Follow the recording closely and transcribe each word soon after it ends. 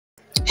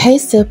Hey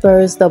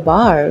sippers, the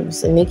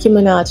Barbs, Nicki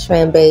Minaj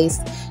fan base,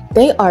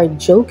 they are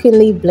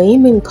jokingly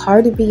blaming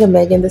Cardi B and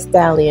Megan Thee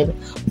Stallion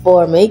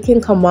for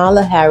making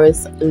Kamala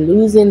Harris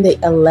losing the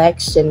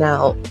election.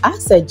 Now, I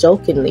said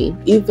jokingly,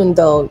 even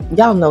though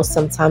y'all know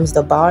sometimes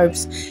the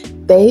Barbs,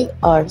 they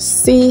are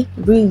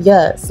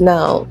serious.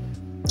 Now,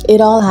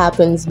 it all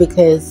happens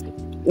because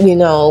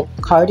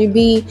Cardi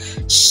B,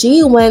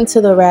 she went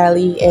to the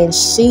rally and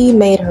she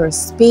made her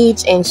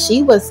speech and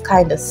she was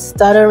kind of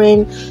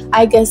stuttering.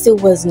 I guess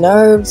it was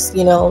nerves.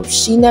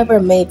 She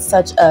never made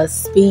such a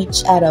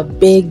speech at a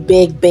big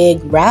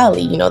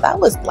rally. That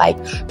was like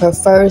her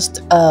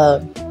first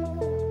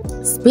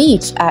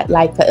speech at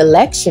like an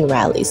election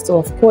rally. So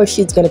of course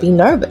she's going to be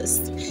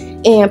nervous.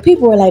 And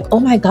people were like, oh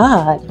my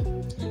God,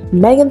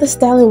 Megan Thee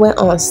Stallion went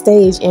on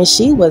stage and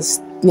she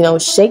was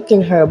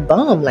shaking her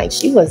bum, like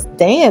she was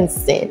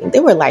dancing. They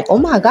were like, oh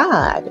my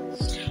God,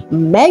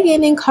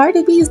 Megan and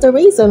Cardi B is the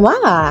reason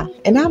why.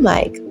 And I'm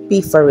like,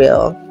 be for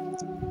real.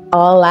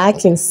 All I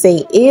can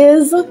say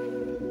is,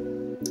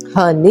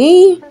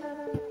 honey,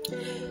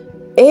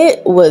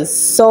 it was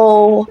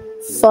so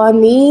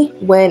funny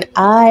when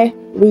I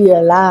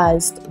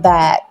realized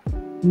that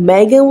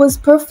Megan was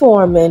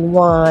performing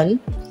one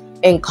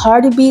and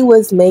Cardi B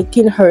was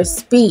making her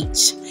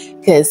speech,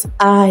 because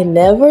I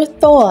never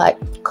thought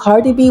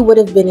Cardi B would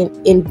have been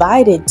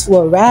invited to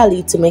a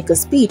rally to make a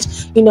speech.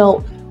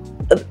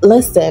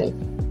 Listen,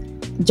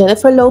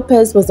 Jennifer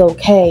Lopez was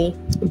okay,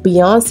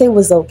 Beyonce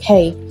was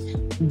okay,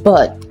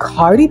 but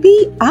Cardi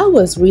B, I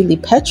was really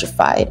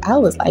petrified. I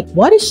was like,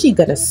 what is she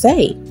gonna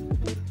say?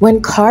 When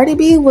Cardi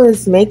B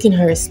was making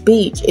her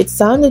speech, it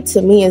sounded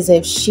to me as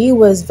if she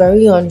was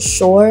very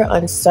unsure,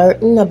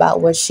 uncertain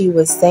about what she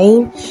was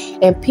saying.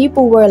 And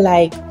people were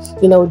like,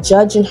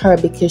 judging her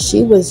because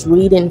she was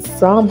reading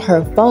from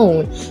her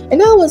phone.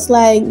 And I was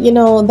like,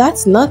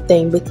 that's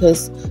nothing,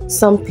 because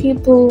some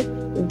people,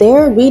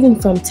 they're reading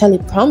from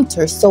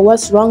teleprompters. So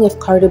what's wrong if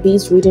Cardi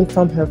B's reading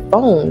from her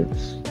phone?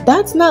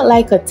 That's not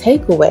like a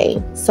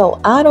takeaway.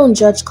 So I don't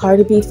judge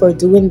Cardi B for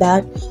doing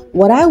that.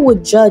 What I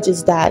would judge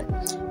is that,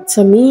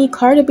 to me,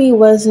 Cardi B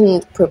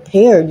wasn't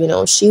prepared.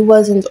 She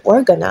wasn't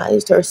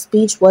organized. Her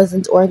speech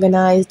wasn't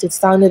organized. It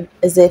sounded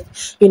as if,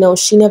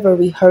 she never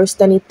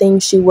rehearsed anything.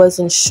 She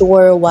wasn't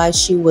sure why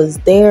she was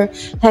there.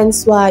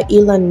 Hence why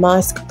Elon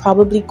Musk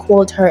probably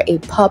called her a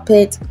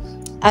puppet.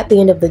 At the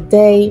end of the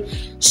day,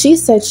 she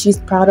said she's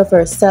proud of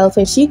herself,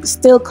 and she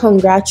still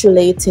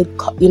congratulated,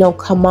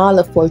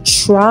 Kamala for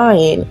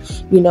trying,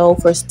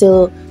 for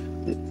still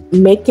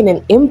making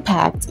an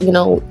impact,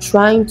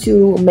 trying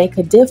to make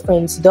a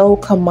difference, though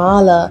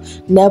Kamala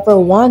never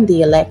won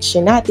the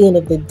election. At the end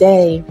of the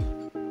day,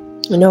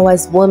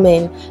 as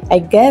women, I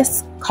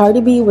guess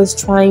Cardi B was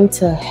trying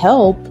to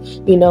help,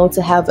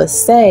 to have a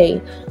say.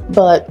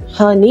 But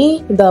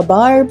honey, the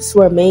Barbs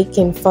were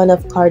making fun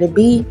of Cardi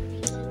B.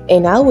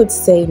 And I would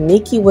say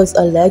Nicki was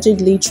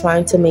allegedly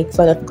trying to make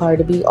fun of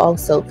Cardi B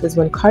also, because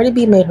when Cardi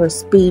B made her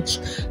speech,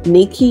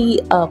 Nicki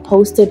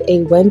posted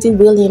a Wendy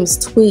Williams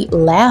tweet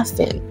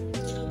laughing.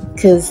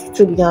 Because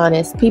to be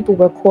honest, people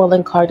were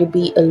calling Cardi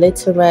B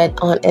illiterate,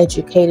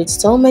 uneducated,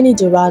 so many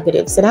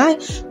derogatives. And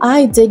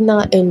I did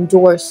not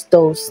endorse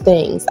those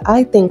things.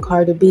 I think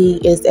Cardi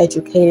B is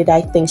educated.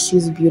 I think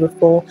she's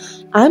beautiful.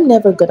 I'm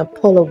never going to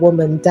pull a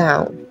woman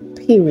down,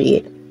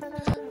 period.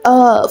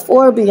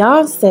 For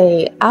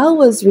Beyonce, I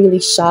was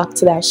really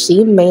shocked that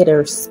she made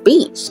her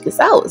speech, because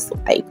I was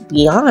like,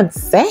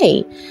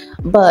 Beyonce.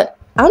 But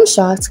I'm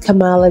shocked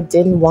Kamala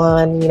didn't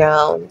win,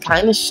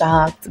 kind of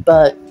shocked.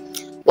 But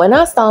when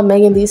I saw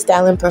Megan Thee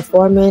Stallion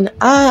performing,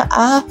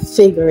 I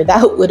figured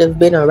that would have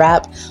been a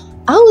wrap.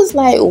 I was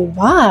like,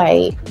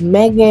 why?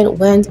 Megan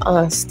went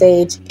on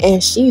stage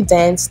and she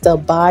danced the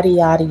body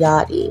yaddy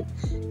yaddy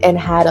and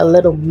had a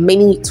little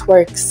mini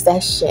twerk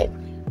session.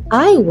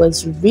 I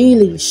was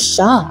really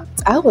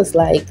shocked. I was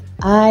like,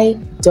 I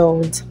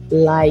don't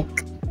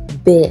like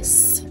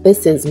this.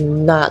 This is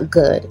not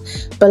good.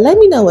 But let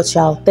me know what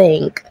y'all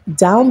think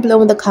down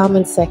below in the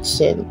comment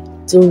section.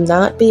 Do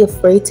not be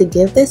afraid to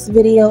give this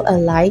video a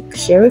like,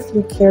 share if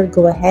you care,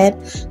 go ahead,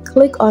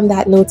 click on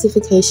that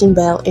notification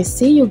bell, and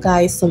see you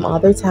guys some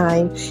other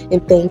time.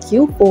 And thank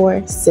you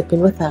for sipping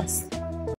with us.